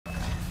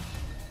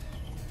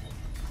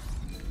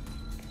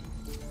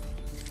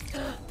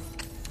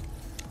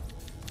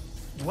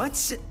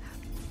What's...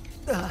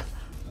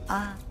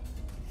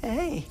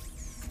 hey.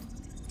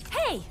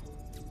 Hey!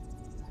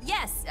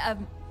 Yes,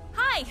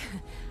 hi.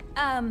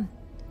 I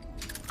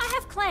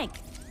have Clank.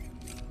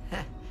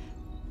 Huh?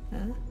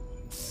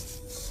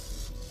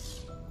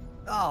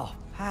 Oh,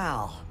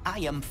 pal. I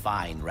am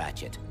fine,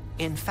 Ratchet.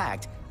 In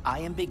fact, I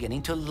am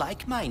beginning to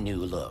like my new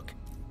look.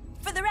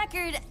 For the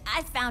record,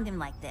 I found him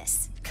like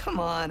this. Come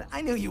on,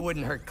 I knew you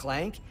wouldn't hurt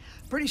Clank.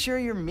 Pretty sure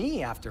you're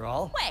me, after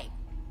all. Wait,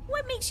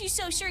 what makes you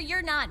so sure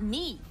you're not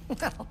me?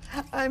 Well,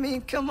 I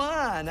mean, come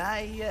on,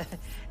 You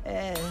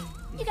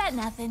got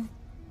nothing.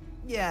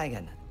 Yeah, I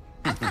got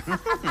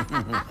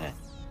nothing.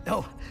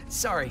 Oh,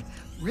 sorry.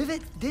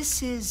 Rivet,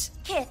 this is...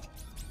 Kit,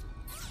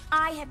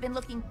 I have been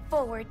looking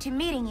forward to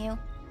meeting you.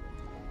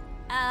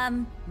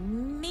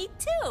 Me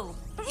too.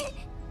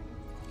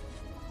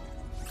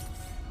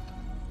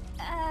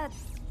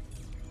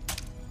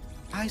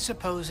 I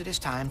suppose it is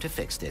time to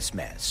fix this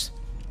mess.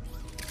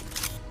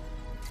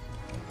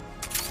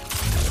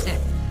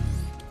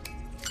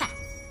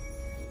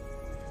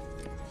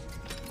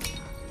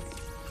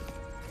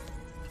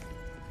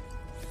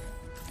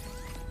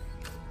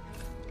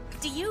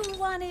 Do you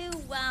want to,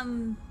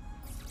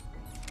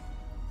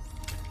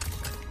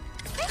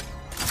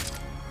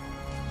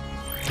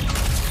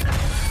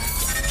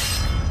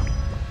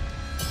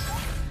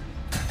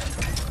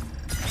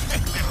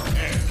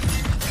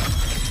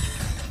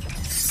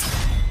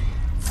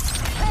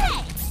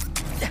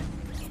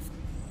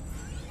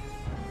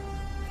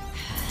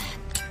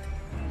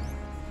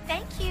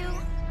 Thank you.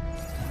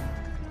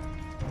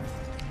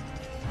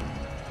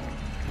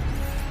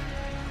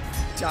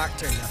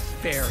 Dr.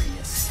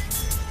 Nefarious.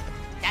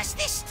 Does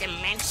this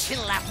dimension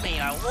love me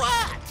or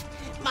what?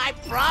 My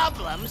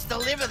problems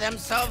deliver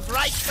themselves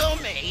right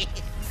to me.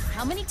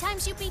 How many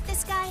times you beat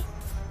this guy?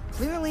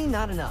 Clearly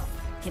not enough.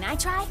 Can I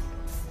try?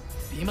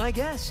 Be my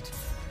guest.